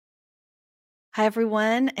Hi,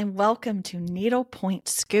 everyone, and welcome to Needlepoint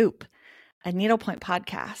Scoop, a Needlepoint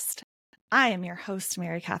podcast. I am your host,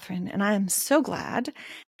 Mary Catherine, and I am so glad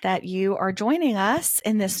that you are joining us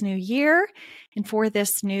in this new year and for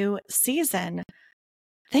this new season.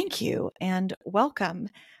 Thank you and welcome.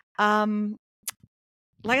 Like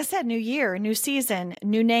I said, new year, new season,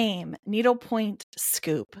 new name, Needlepoint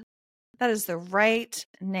Scoop. That is the right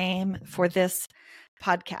name for this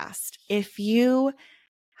podcast. If you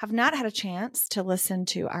have not had a chance to listen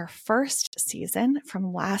to our first season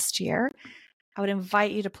from last year, I would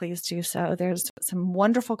invite you to please do so. There's some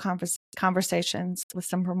wonderful conversations with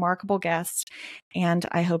some remarkable guests, and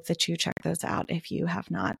I hope that you check those out if you have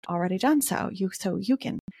not already done so. So you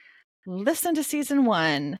can listen to season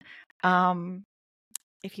one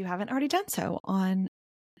if you haven't already done so on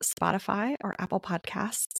Spotify or Apple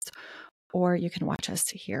Podcasts, or you can watch us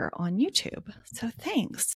here on YouTube. So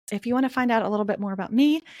thanks. If you want to find out a little bit more about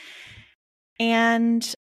me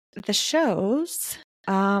and the shows,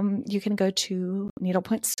 you can go to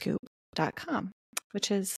needlepointscoop.com, which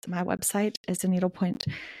is my website, is a needlepoint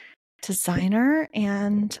designer.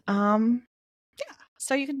 And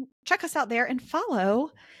so you can check us out there and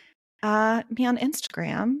follow me on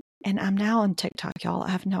Instagram. And I'm now on TikTok, y'all.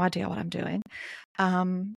 I have no idea what I'm doing.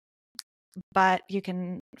 But you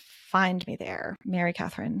can find me there, Mary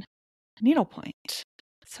Catherine Needlepoint.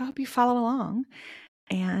 So I hope you follow along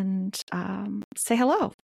and say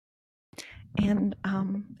hello. And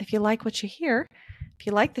if you like what you hear, if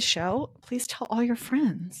you like the show, please tell all your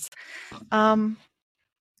friends.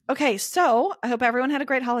 Okay, so I hope everyone had a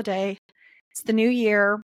great holiday. It's the new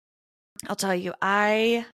year. I'll tell you,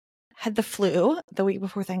 I had the flu the week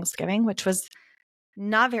before Thanksgiving, which was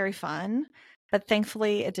not very fun. But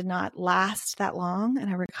thankfully, it did not last that long, and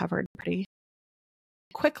I recovered pretty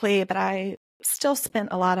quickly. But I still spent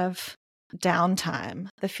a lot of downtime.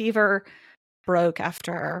 The fever broke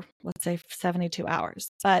after, let's say, 72 hours,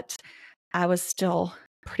 but I was still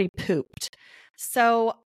pretty pooped.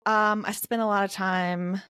 So I spent a lot of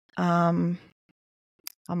time on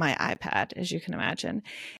my iPad, as you can imagine.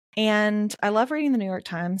 And I love reading the New York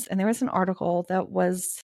Times. And there was an article that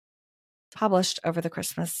was published over the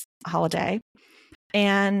Christmas holiday.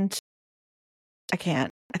 And I think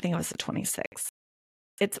it was the 26th.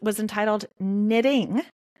 It was entitled "Knitting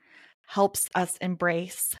Helps Us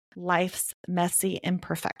Embrace Life's Messy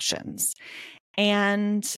Imperfections."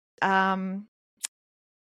 And it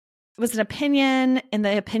was an opinion in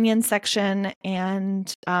the opinion section.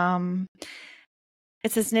 And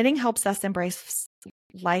it says, "Knitting helps us embrace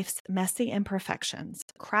life's messy imperfections.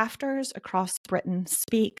 Crafters across Britain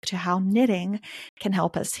speak to how knitting can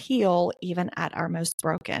help us heal even at our most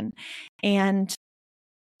broken." And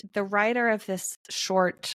the writer of this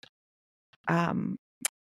short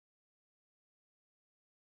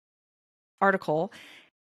article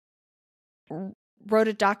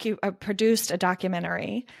produced a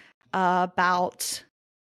documentary about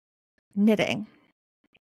knitting.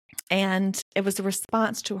 And it was a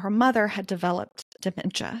response to her mother had developed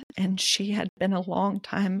dementia, and she had been a long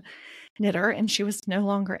time knitter, and she was no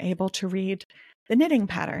longer able to read the knitting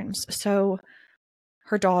patterns. So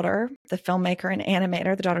her daughter, the filmmaker and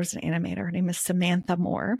animator, the daughter's an animator, her name is Samantha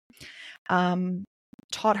Moore,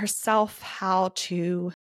 taught herself how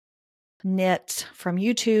to knit from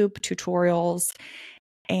YouTube tutorials.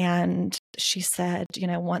 And she said,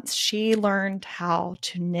 once she learned how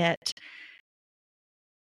to knit,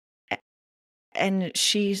 and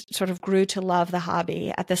she sort of grew to love the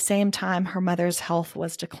hobby. At the same time, her mother's health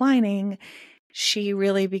was declining. She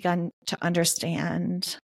really began to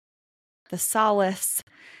understand the solace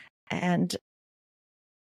and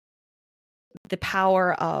the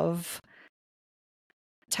power of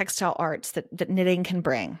textile arts that knitting can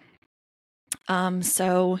bring.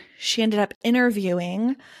 So she ended up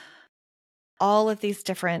interviewing all of these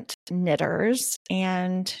different knitters,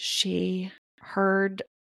 and she heard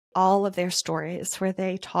all of their stories where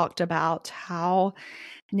they talked about how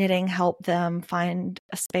knitting helped them find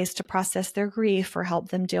a space to process their grief or help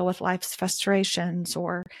them deal with life's frustrations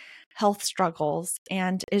or health struggles.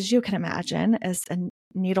 And as you can imagine, as a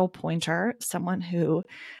needle pointer, someone who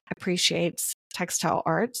appreciates textile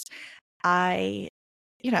arts, I,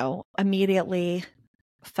 immediately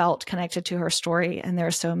felt connected to her story. And there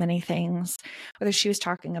are so many things, whether she was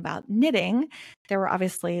talking about knitting, there were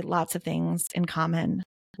obviously lots of things in common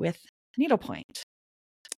with needlepoint.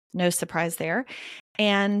 No surprise there.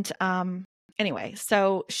 And anyway,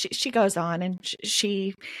 so she goes on and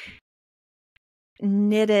she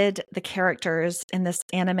knitted the characters in this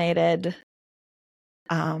animated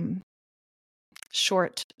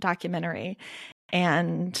short documentary.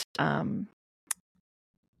 And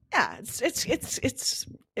yeah,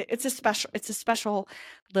 it's a special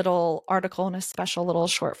little article and a special little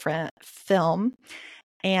short film.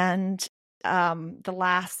 And the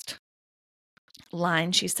last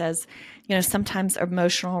line, she says, sometimes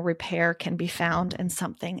emotional repair can be found in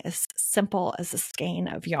something as simple as a skein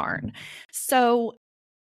of yarn. So,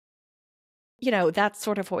 that's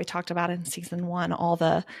sort of what we talked about in season 1, all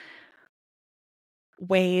the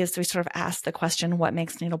ways we sort of asked the question, what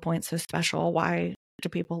makes needlepoint so special? Why do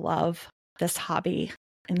people love this hobby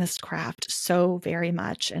and this craft so very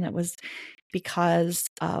much? And it was because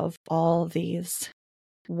of all these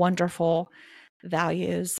wonderful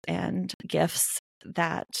values and gifts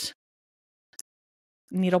that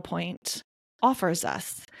needlepoint offers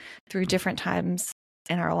us through different times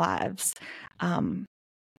in our lives.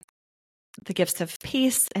 The gifts of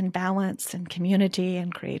peace and balance and community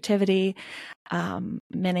and creativity.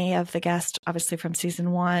 Many of the guests, obviously from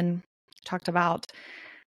season 1, talked about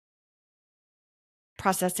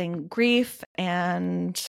processing grief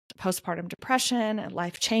and postpartum depression and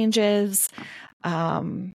life changes.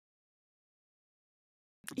 There's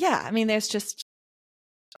just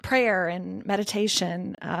prayer and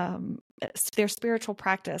meditation, their spiritual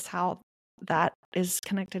practice, how that is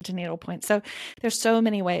connected to needlepoint. So there's so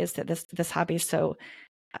many ways that this hobby is so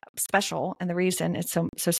special, and the reason it's so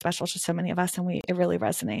special to so many of us, and it really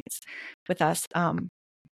resonates with us.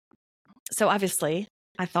 So obviously,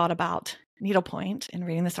 I thought about needlepoint in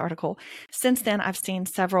reading this article. Since then, I've seen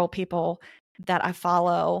several people that I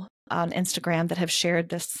follow on Instagram that have shared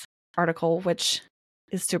this article, which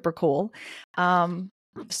is super cool.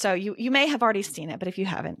 So you may have already seen it, but if you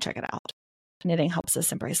haven't, check it out. Knitting helps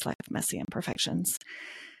us embrace life, messy imperfections.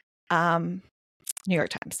 New York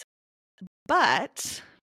Times. But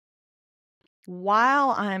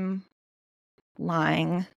while I'm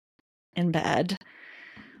lying in bed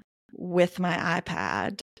with my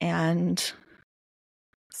iPad and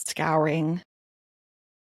scouring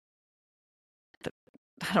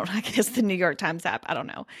I guess the New York Times app, I don't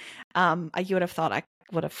know. You would have thought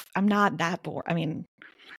I'm not that bored. I mean,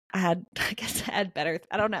 I had better,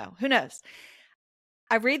 I don't know. Who knows?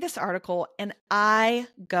 I read this article and I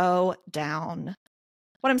go down.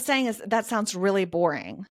 What I'm saying is that sounds really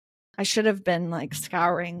boring. I should have been like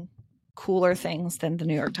scouring cooler things than the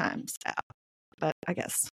New York Times app, but I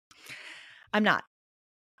guess I'm not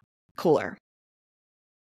cooler.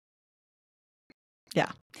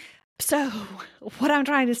 Yeah. So what I'm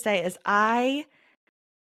trying to say is I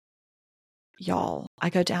go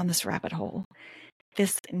down this rabbit hole.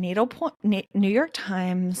 This needlepoint, New York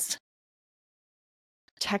Times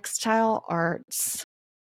textile arts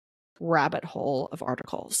rabbit hole of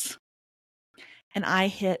articles. And I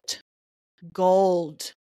hit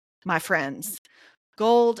gold, my friends.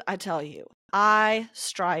 Gold, I tell you. I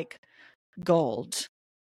strike gold.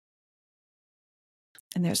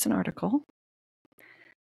 And there's an article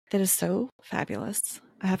that is so fabulous,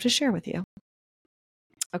 I have to share with you.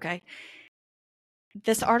 Okay.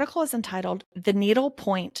 This article is entitled The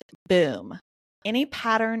Needlepoint Boom. Any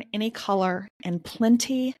pattern, any color, and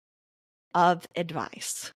plenty of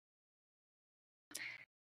advice.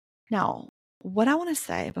 Now, what I want to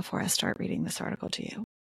say before I start reading this article to you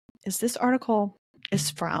is this article is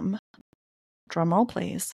from, drumroll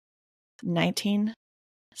please,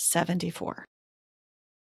 1974.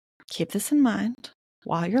 Keep this in mind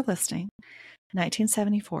while you're listening.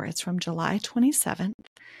 1974. It's from July 27th,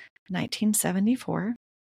 1974.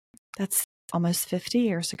 That's almost 50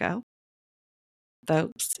 years ago.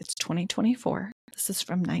 Folks, it's 2024. This is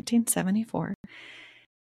from 1974.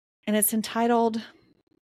 And it's entitled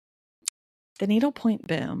The Needlepoint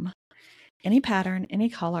Boom. Any pattern, any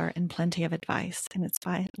color, and plenty of advice. And it's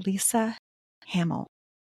by Lisa Hamill.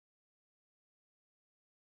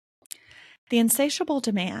 The insatiable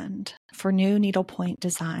demand for new needlepoint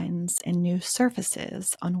designs and new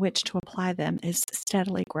surfaces on which to apply them is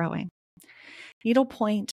steadily growing.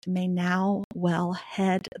 Needlepoint may now well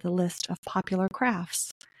head the list of popular crafts.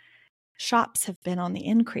 Shops have been on the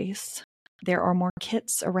increase. There are more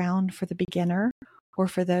kits around for the beginner or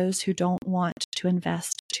for those who don't want to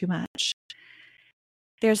invest too much.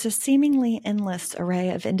 There's a seemingly endless array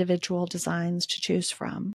of individual designs to choose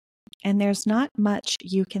from, and there's not much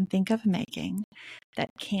you can think of making that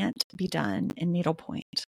can't be done in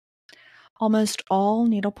needlepoint. Almost all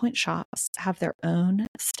needlepoint shops have their own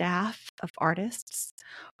staff of artists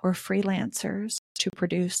or freelancers to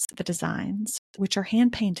produce the designs, which are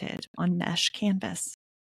hand-painted on mesh canvas.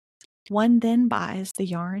 One then buys the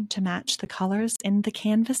yarn to match the colors in the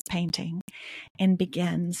canvas painting and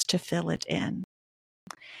begins to fill it in.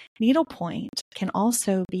 Needlepoint can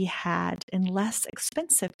also be had in less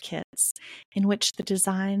expensive kits in which the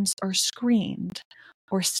designs are screened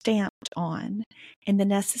or stamped on, and the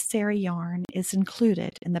necessary yarn is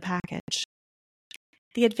included in the package.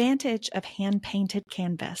 The advantage of hand-painted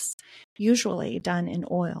canvas, usually done in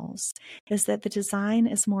oils, is that the design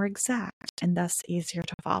is more exact and thus easier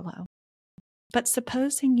to follow. But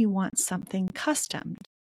supposing you want something custom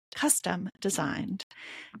designed,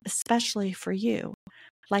 especially for you,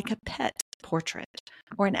 like a pet portrait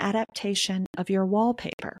or an adaptation of your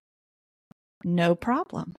wallpaper. No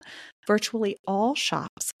problem. Virtually all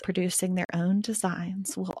shops producing their own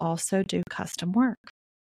designs will also do custom work.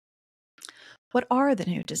 What are the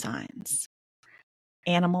new designs?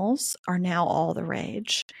 Animals are now all the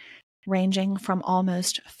rage, ranging from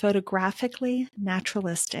almost photographically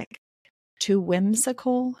naturalistic to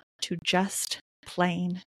whimsical to just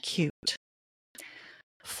plain cute.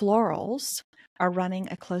 Florals are running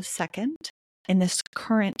a close second in this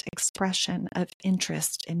current expression of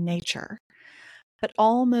interest in nature, but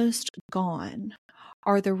almost gone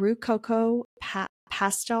are the Rococo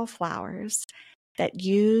pastel flowers that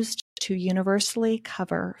used to universally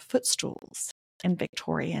cover footstools and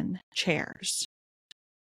Victorian chairs.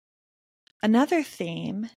 Another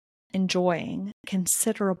theme enjoying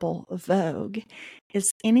considerable vogue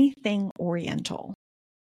is anything Oriental.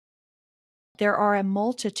 There are a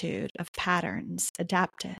multitude of patterns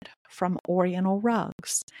adapted from Oriental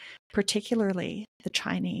rugs, particularly the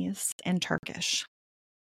Chinese and Turkish.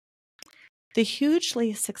 The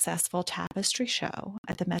hugely successful tapestry show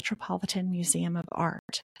at the Metropolitan Museum of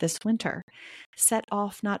Art this winter set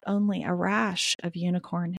off not only a rash of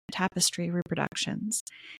unicorn tapestry reproductions,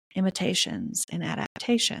 imitations, and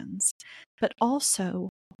adaptations, but also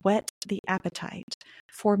whet the appetite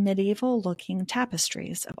for medieval-looking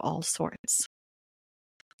tapestries of all sorts.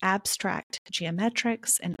 Abstract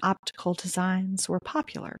geometrics and optical designs were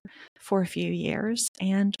popular for a few years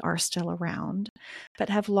and are still around, but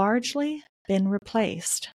have largely been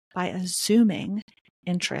replaced by a zooming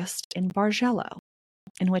interest in Bargello,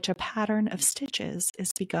 in which a pattern of stitches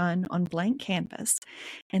is begun on blank canvas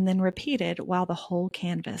and then repeated while the whole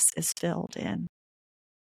canvas is filled in.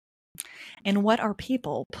 And what are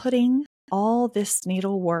people putting all this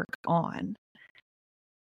needlework on?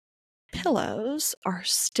 Pillows are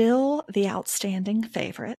still the outstanding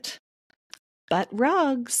favorite, but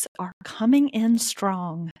rugs are coming in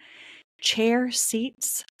strong. Chair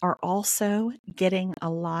seats are also getting a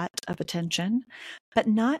lot of attention, but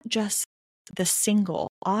not just the single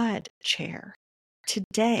odd chair.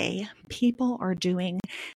 Today, people are doing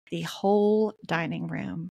the whole dining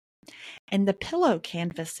room, and the pillow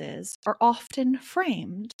canvases are often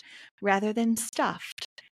framed rather than stuffed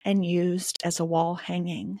and used as a wall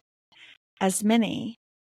hanging, as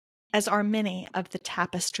are many of the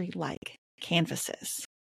tapestry-like canvases.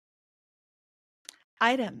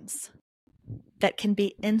 Items that can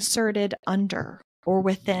be inserted under or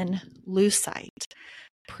within lucite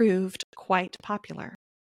proved quite popular.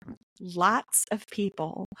 Lots of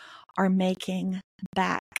people are making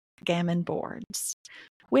backgammon boards,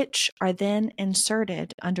 which are then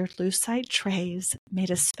inserted under lucite trays made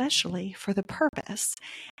especially for the purpose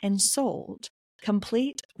and sold,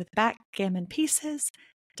 complete with backgammon pieces,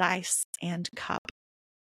 dice, and cup.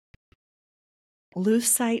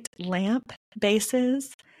 Lucite lamp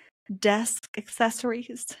bases, desk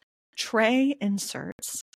accessories, tray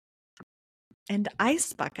inserts, and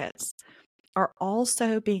ice buckets are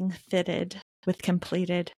also being fitted with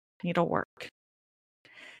completed needlework.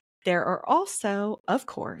 There are also, of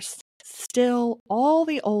course, still all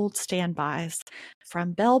the old standbys,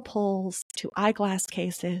 from bell pulls to eyeglass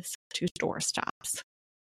cases to doorstops.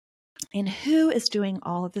 And who is doing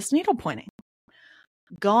all of this needlepointing?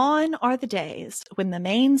 Gone are the days when the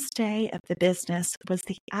mainstay of the business was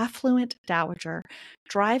the affluent dowager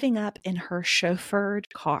driving up in her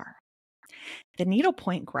chauffeured car. The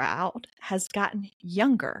needlepoint crowd has gotten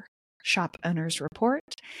younger, shop owners report,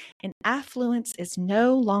 and affluence is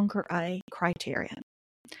no longer a criterion.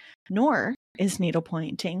 Nor is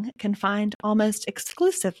needlepointing confined almost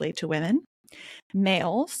exclusively to women.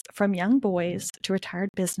 Males, from young boys to retired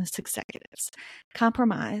business executives,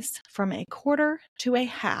 comprise from a quarter to a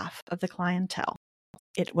half of the clientele,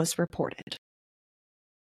 it was reported.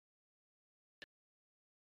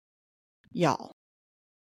 Y'all.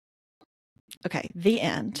 Okay, the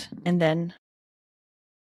end. And then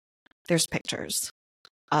there's pictures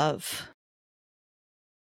of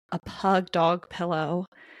a pug dog pillow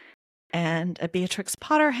and a Beatrix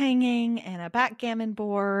Potter hanging and a backgammon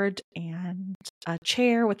board and a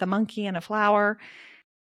chair with a monkey and a flower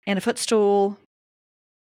and a footstool.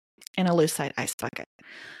 in a Lucite ice bucket.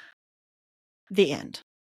 The end.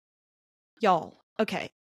 Y'all, okay.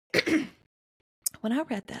 When I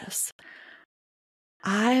read this,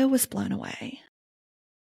 I was blown away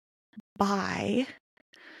by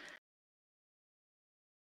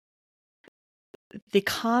the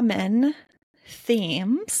common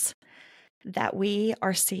themes that we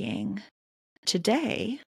are seeing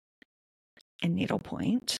today in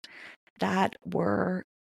needlepoint that were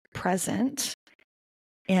present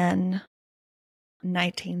in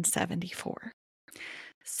 1974.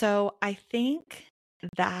 So I think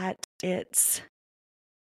that it's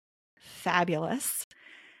fabulous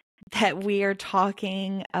that we are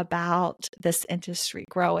talking about this industry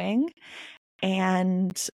growing,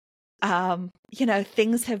 and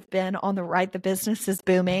things have been on the right. The business is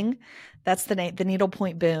booming. That's the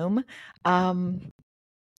needlepoint boom.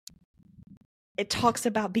 It talks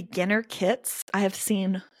about beginner kits. I have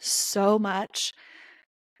seen so much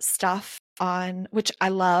stuff on, which I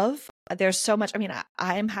love. There's so much. I mean,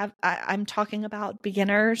 I'm talking about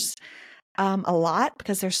beginners a lot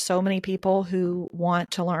because there's so many people who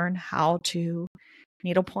want to learn how to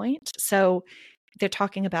needlepoint. So they're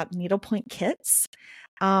talking about needlepoint kits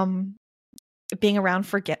being around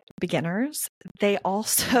for beginners. They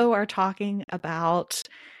also are talking about,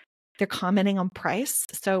 they're commenting on price.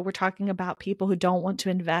 So we're talking about people who don't want to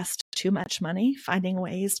invest too much money, finding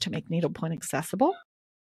ways to make needlepoint accessible,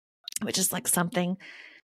 which is like something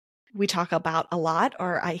we talk about a lot,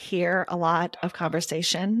 or I hear a lot of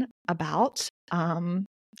conversation about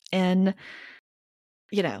in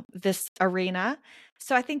this arena.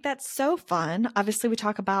 So I think that's so fun. Obviously, we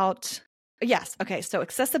talk about, yes, okay, so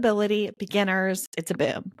accessibility, beginners, it's a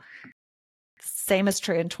boom. Same is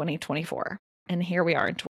true in 2024. And here we are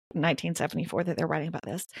in 1974 that they're writing about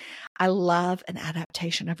this. I love an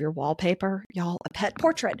adaptation of your wallpaper, y'all, a pet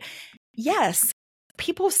portrait. Yes,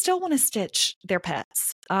 people still want to stitch their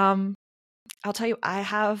pets. I'll tell you, I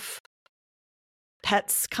have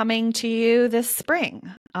pets coming to you this spring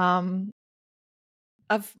of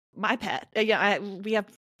my pet. We have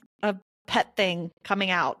a pet thing coming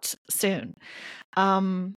out soon.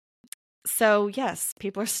 So yes,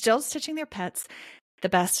 people are still stitching their pets. The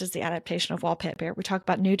best is the adaptation of wallpaper. We talk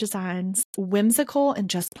about new designs, whimsical and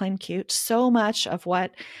just plain cute. So much of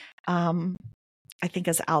what I think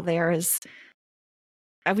is out there is,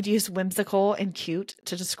 I would use whimsical and cute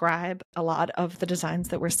to describe a lot of the designs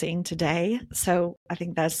that we're seeing today. So I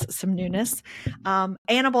think that's some newness.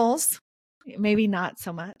 Animals, maybe not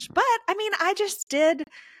so much, but I mean, I just did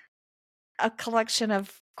a collection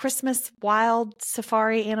of Christmas wild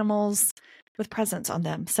safari animals with presents on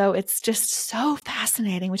them. So it's just so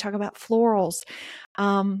fascinating. We talk about florals.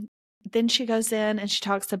 Then she goes in and she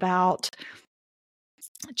talks about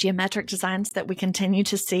geometric designs that we continue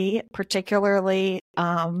to see, particularly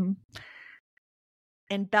in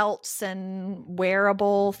belts and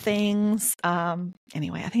wearable things.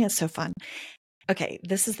 Anyway, I think it's so fun. Okay,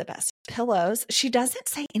 this is the best. Pillows. She doesn't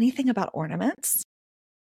say anything about ornaments.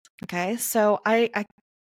 Okay, so I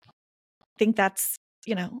think that's,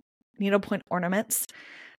 needlepoint ornaments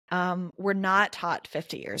were not taught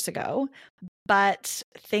 50 years ago, but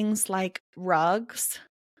things like rugs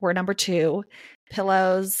were number 2,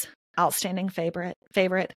 pillows, outstanding favorite,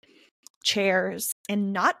 chairs,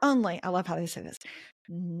 and not only, I love how they say this,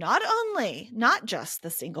 not just the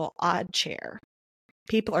single odd chair.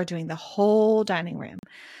 People are doing the whole dining room.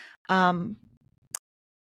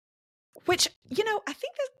 Which, I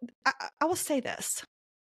think that I will say this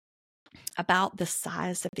about the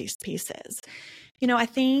size of these pieces. I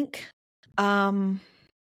think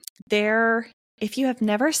if you have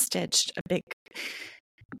never stitched a big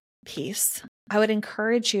piece, I would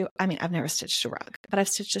encourage you. I mean, I've never stitched a rug, but I've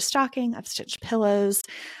stitched a stocking, I've stitched pillows,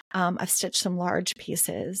 I've stitched some large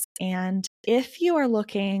pieces. And if you are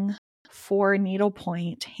looking for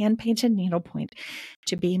needlepoint, hand-painted needlepoint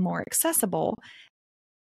to be more accessible,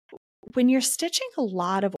 when you're stitching a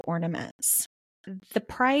lot of ornaments, the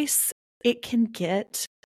price, it can get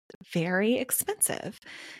very expensive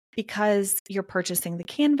because you're purchasing the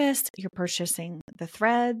canvas, you're purchasing the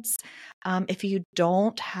threads. If you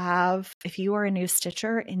are a new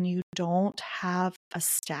stitcher and you don't have a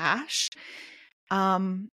stash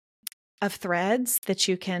of threads that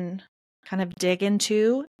you can kind of dig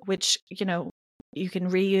into, which, you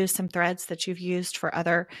can reuse some threads that you've used for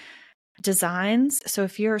other designs. So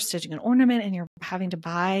if you're stitching an ornament and you're having to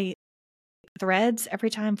buy threads every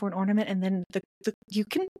time for an ornament, and then you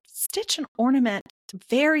can stitch an ornament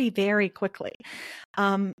very, very quickly.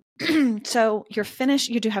 So you're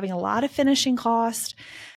having a lot of finishing cost.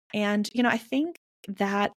 And, I think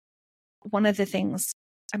that one of the things,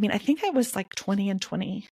 I think I was like 20 and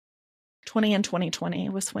 20 and 2020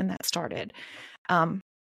 was when that started.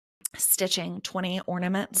 Stitching 20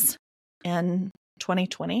 ornaments in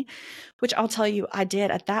 2020, which I'll tell you, I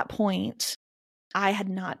did at that point. I had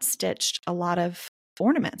not stitched a lot of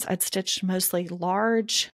ornaments. I'd stitched mostly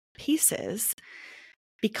large pieces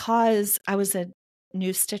because I was a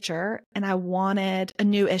new stitcher and I wanted a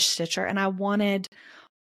new-ish stitcher and I wanted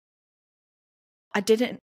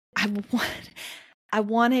to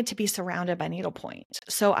be surrounded by needlepoint.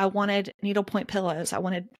 So I wanted needlepoint pillows. I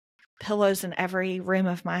wanted pillows in every room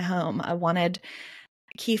of my home. I wanted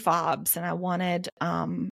key fobs and I wanted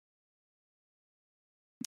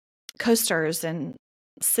coasters and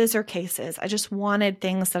scissor cases. I just wanted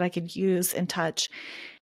things that I could use and touch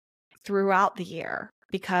throughout the year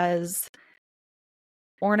because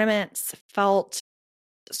ornaments felt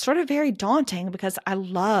sort of very daunting because I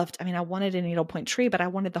wanted a needlepoint tree, but I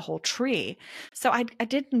wanted the whole tree. So I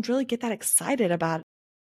didn't really get that excited about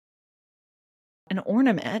an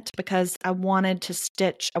ornament because I wanted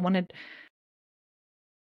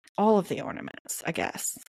all of the ornaments, I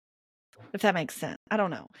guess, if that makes sense. I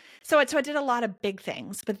don't know. So I did a lot of big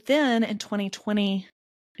things, but then in 2020,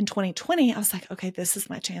 I was like, okay, this is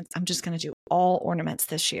my chance. I'm just going to do all ornaments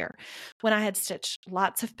this year. When I had stitched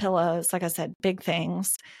lots of pillows, like I said, big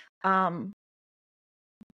things. Prior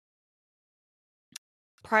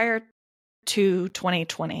to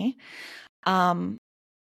 2020,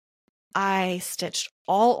 I stitched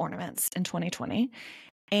all ornaments in 2020.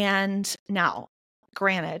 And now,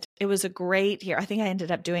 granted, it was a great year. I think I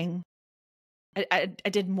ended up doing, I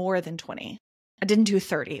did more than 20. I didn't do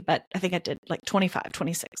 30, but I think I did like 25,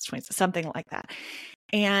 26, 26, something like that.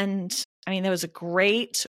 And I mean, that was a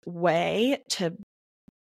great way to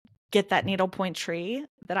get that needlepoint tree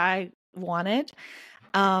that I wanted,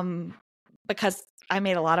 because I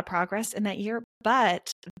made a lot of progress in that year,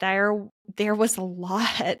 but there was a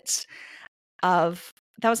lot that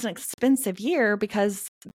was an expensive year because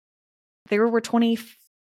there were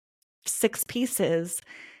 26 pieces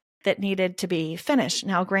that needed to be finished.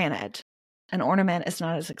 Now, granted, an ornament is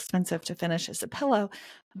not as expensive to finish as a pillow,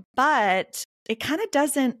 but it kind of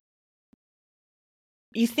doesn't,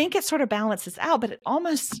 you think it sort of balances out, but it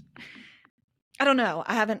almost, I don't know.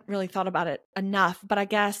 I haven't really thought about it enough, but I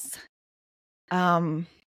guess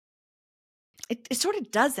it sort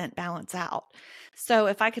of doesn't balance out. So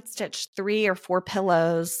if I could stitch 3 or 4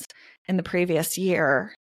 pillows in the previous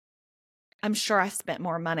year, I'm sure I spent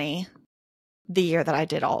more money the year that I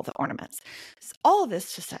did all the ornaments. So all of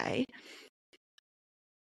this to say,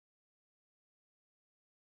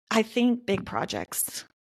 I think big projects,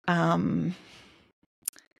 I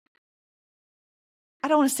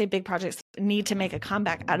don't want to say big projects need to make a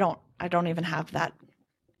comeback. I don't even have that.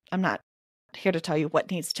 I'm not here to tell you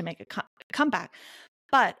what needs to make a comeback.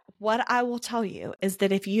 But what I will tell you is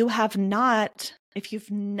that if you've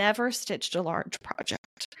never stitched a large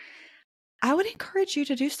project, I would encourage you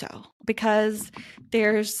to do so because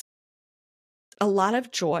there's a lot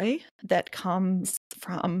of joy that comes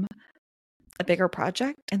from a bigger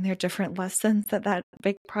project, and there are different lessons that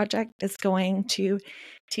big project is going to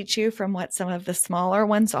teach you from what some of the smaller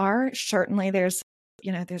ones are. Certainly there's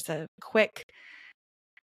a quick,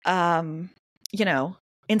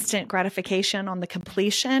 instant gratification on the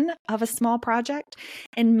completion of a small project.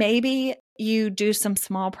 And maybe you do some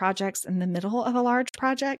small projects in the middle of a large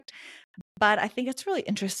project. But I think it's really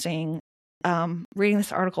interesting. Reading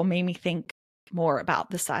this article made me think more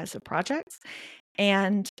about the size of projects.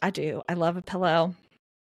 And I love a pillow,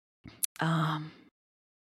 a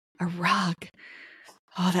rug.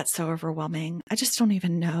 Oh, that's so overwhelming. I just don't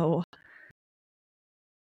even know.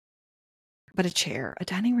 But a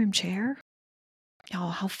dining room chair. Oh,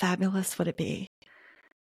 how fabulous would it be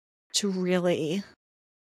to really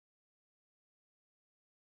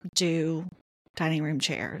do dining room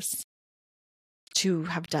chairs, to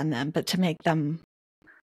have done them, but to make them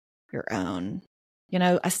your own.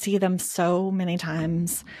 I see them so many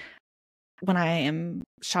times when I am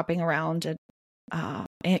shopping around at,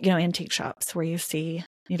 antique shops where you see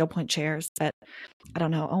needlepoint chairs, but I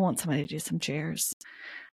don't know. I want somebody to do some chairs.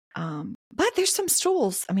 But there's some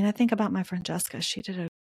stools. I mean, I think about my friend Jessica. She did a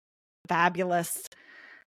fabulous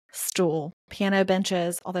stool, piano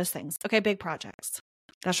benches, all those things. Okay, big projects.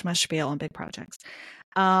 That's my spiel on big projects.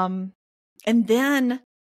 And then,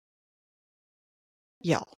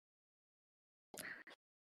 y'all,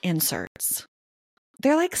 inserts.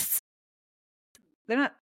 They're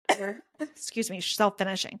not, excuse me,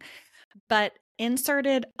 self-finishing, but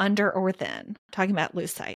inserted under or within, talking about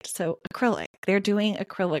lucite. So acrylic, they're doing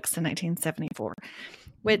acrylics in 1974,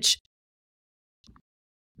 which,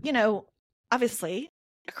 obviously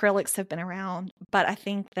acrylics have been around, but I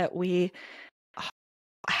think that we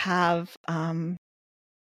have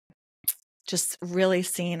just really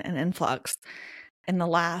seen an influx in the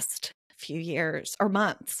last few years or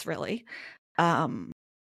months, really, of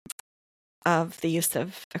the use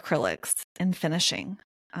of acrylics in finishing.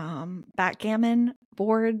 Backgammon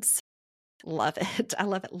boards, love it. I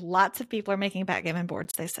love it. Lots of people are making backgammon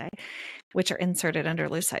boards, they say, which are inserted under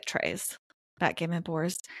lucite trays. Backgammon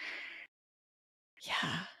boards.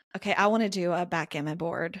 Yeah. Okay, I want to do a backgammon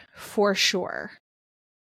board for sure.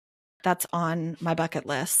 That's on my bucket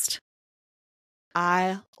list.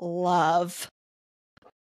 I love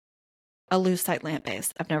a lucite lamp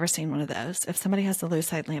base. I've never seen one of those. If somebody has a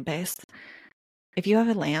lucite lamp base, if you have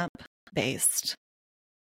a lamp-based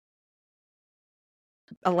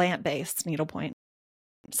needlepoint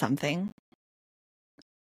something,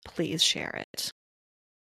 please share it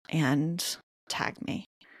and tag me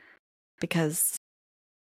because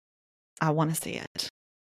I want to see it.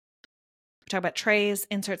 Talk about trays,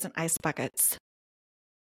 inserts, and ice buckets.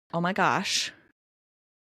 Oh my gosh.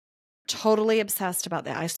 Totally obsessed about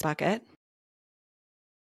the ice bucket.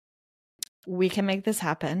 We can make this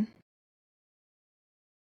happen.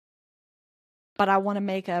 But I want to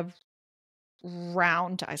make a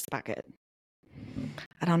round ice bucket.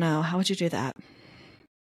 I don't know. How would you do that?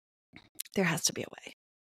 There has to be a way.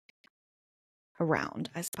 A round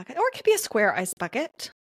ice bucket. Or it could be a square ice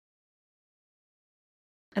bucket.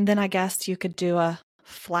 And then I guess you could do a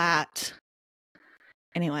flat.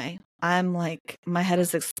 Anyway, I'm like, my head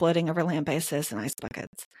is exploding over lamp bases and ice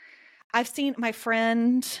buckets. I've seen my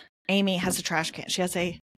friend Amy has a trash can. She has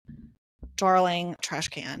a darling trash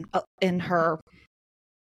can in her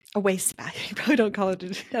a waste bag. You probably don't call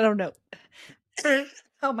it. I don't know.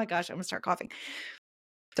 Oh my gosh, I'm gonna start coughing.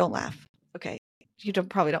 Don't laugh. Okay, you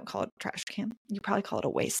probably don't call it a trash can. You probably call it a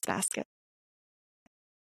waste basket.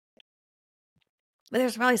 But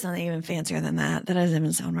there's probably something even fancier than that. That doesn't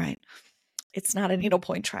even sound right. It's not a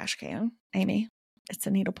needlepoint trash can, Amy. It's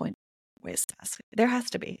a needlepoint waste basket. There has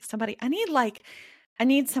to be somebody. I need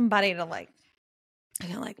somebody to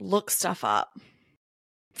look stuff up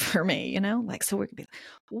for me, so we could be,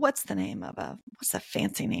 what's the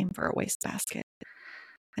fancy name for a waste basket?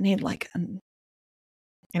 I need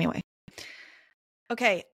anyway.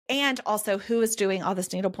 Okay. And also, who is doing all this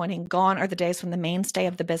needlepointing? Gone are the days when the mainstay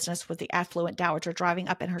of the business was the affluent dowager driving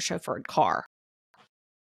up in her chauffeured car.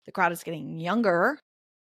 The crowd is getting younger,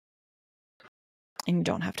 and you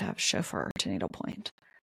don't have to have a chauffeur to needlepoint.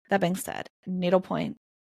 That being said, needlepoint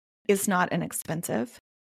is not inexpensive.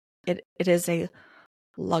 It is a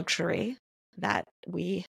luxury that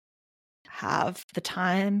we have the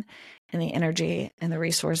time and the energy and the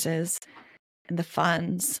resources and the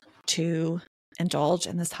funds to indulge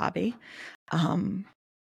in this hobby. There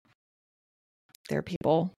are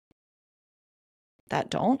people that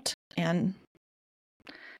don't, and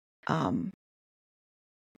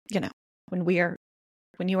when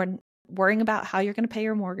you are worrying about how you're going to pay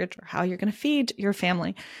your mortgage or how you're going to feed your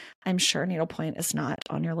family, I'm sure needlepoint is not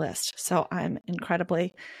on your list. So I'm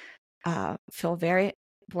incredibly feel very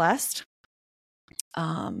blessed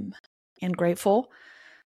and grateful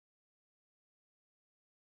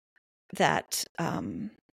that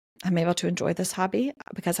I'm able to enjoy this hobby,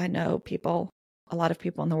 because I know a lot of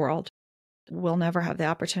people in the world will never have the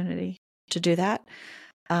opportunity to do that.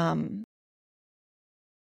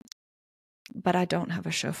 But I don't have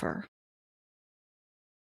a chauffeur.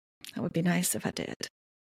 That would be nice if I did.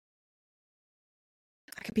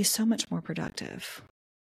 I could be so much more productive.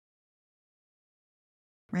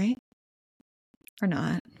 Right? Or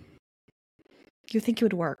not. You think it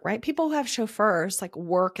would work, right? People who have chauffeurs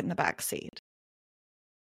work in the back seat.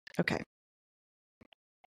 Okay.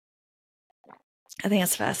 I think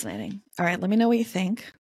it's fascinating. All right, let me know what you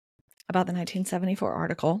think about the 1974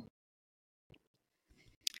 article.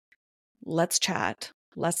 Let's chat.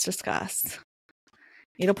 Let's discuss.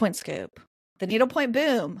 Needlepoint scoop. The needlepoint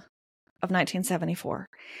boom of 1974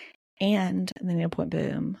 and the needlepoint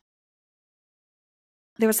boom.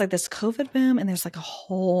 There was this COVID boom, and there's a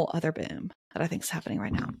whole other boom that I think is happening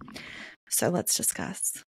right now. So let's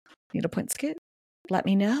discuss needlepoint scoop. Let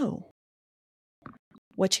me know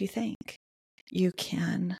what you think. You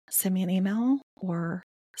can send me an email or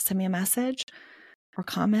send me a message or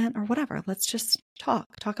comment or whatever. Let's just talk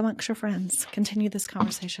amongst your friends. Continue this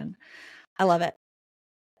conversation. I love it.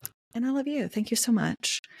 And I love you. Thank you so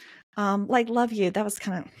much. Love you. That was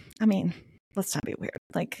kind of, let's not be weird.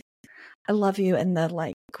 I love you in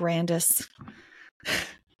the grandest,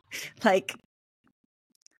 I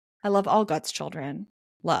love all God's children.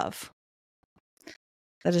 Love.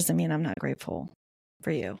 That doesn't mean I'm not grateful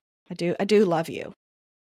for you. I do love you.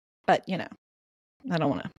 But, I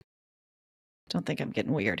don't think I'm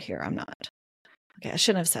getting weird here. I'm not. Okay, I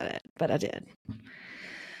shouldn't have said it, but I did.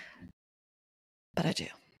 But I do.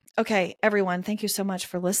 Okay, everyone, thank you so much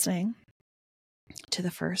for listening to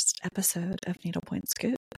the first episode of Needlepoint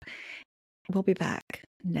Scoop. We'll be back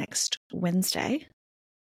next Wednesday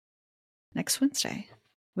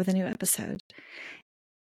with a new episode.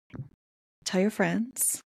 Tell your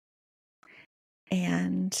friends.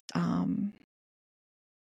 And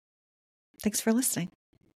thanks for listening.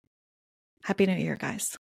 Happy New Year,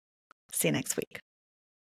 guys. See you next week.